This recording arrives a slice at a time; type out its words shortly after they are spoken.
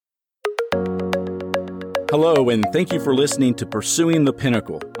Hello, and thank you for listening to Pursuing the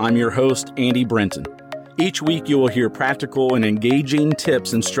Pinnacle. I'm your host, Andy Brenton. Each week, you will hear practical and engaging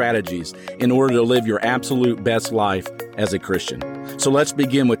tips and strategies in order to live your absolute best life as a Christian. So let's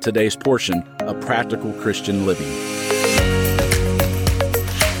begin with today's portion of Practical Christian Living.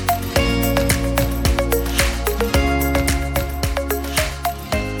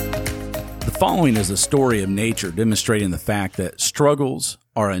 The following is a story of nature demonstrating the fact that struggles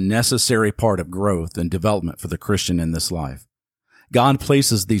are a necessary part of growth and development for the Christian in this life. God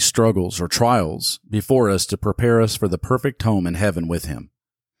places these struggles or trials before us to prepare us for the perfect home in heaven with Him.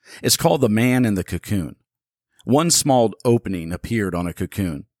 It's called the man in the cocoon. One small opening appeared on a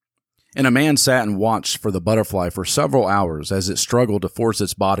cocoon, and a man sat and watched for the butterfly for several hours as it struggled to force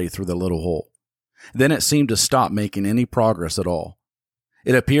its body through the little hole. Then it seemed to stop making any progress at all.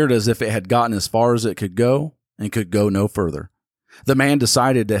 It appeared as if it had gotten as far as it could go and could go no further. The man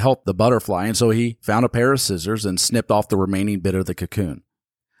decided to help the butterfly, and so he found a pair of scissors and snipped off the remaining bit of the cocoon.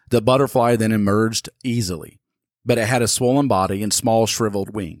 The butterfly then emerged easily, but it had a swollen body and small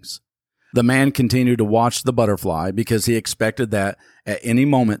shriveled wings. The man continued to watch the butterfly because he expected that at any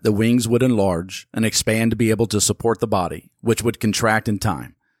moment the wings would enlarge and expand to be able to support the body, which would contract in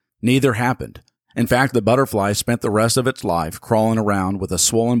time. Neither happened. In fact, the butterfly spent the rest of its life crawling around with a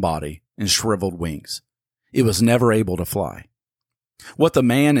swollen body and shriveled wings. It was never able to fly. What the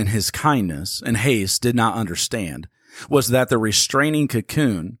man in his kindness and haste did not understand was that the restraining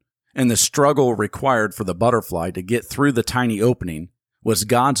cocoon and the struggle required for the butterfly to get through the tiny opening was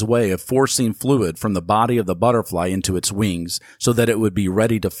God's way of forcing fluid from the body of the butterfly into its wings so that it would be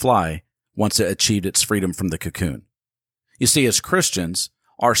ready to fly once it achieved its freedom from the cocoon. You see, as Christians,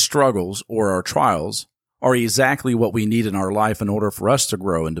 our struggles or our trials are exactly what we need in our life in order for us to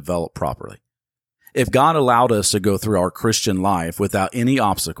grow and develop properly. If God allowed us to go through our Christian life without any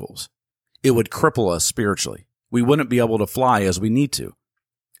obstacles, it would cripple us spiritually. We wouldn't be able to fly as we need to.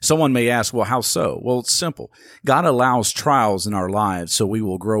 Someone may ask, well, how so? Well, it's simple. God allows trials in our lives so we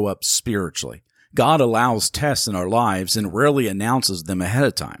will grow up spiritually. God allows tests in our lives and rarely announces them ahead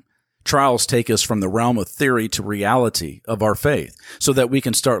of time. Trials take us from the realm of theory to reality of our faith so that we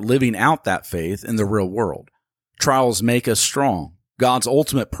can start living out that faith in the real world. Trials make us strong. God's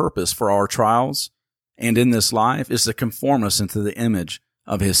ultimate purpose for our trials and in this life is to conform us into the image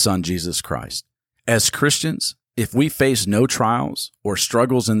of His Son, Jesus Christ. As Christians, if we face no trials or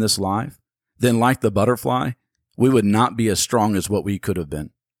struggles in this life, then like the butterfly, we would not be as strong as what we could have been.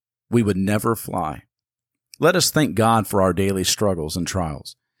 We would never fly. Let us thank God for our daily struggles and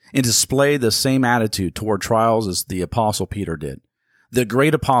trials and display the same attitude toward trials as the Apostle Peter did. The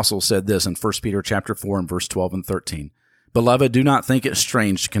great apostle said this in 1 Peter chapter 4 and verse 12 and 13. Beloved, do not think it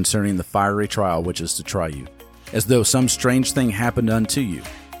strange concerning the fiery trial which is to try you, as though some strange thing happened unto you.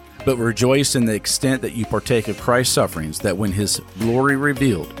 But rejoice in the extent that you partake of Christ's sufferings, that when His glory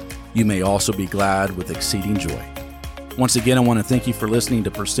revealed, you may also be glad with exceeding joy. Once again, I want to thank you for listening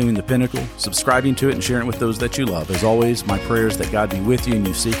to Pursuing the Pinnacle, subscribing to it, and sharing it with those that you love. As always, my prayer is that God be with you and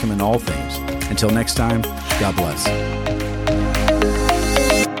you seek Him in all things. Until next time, God bless.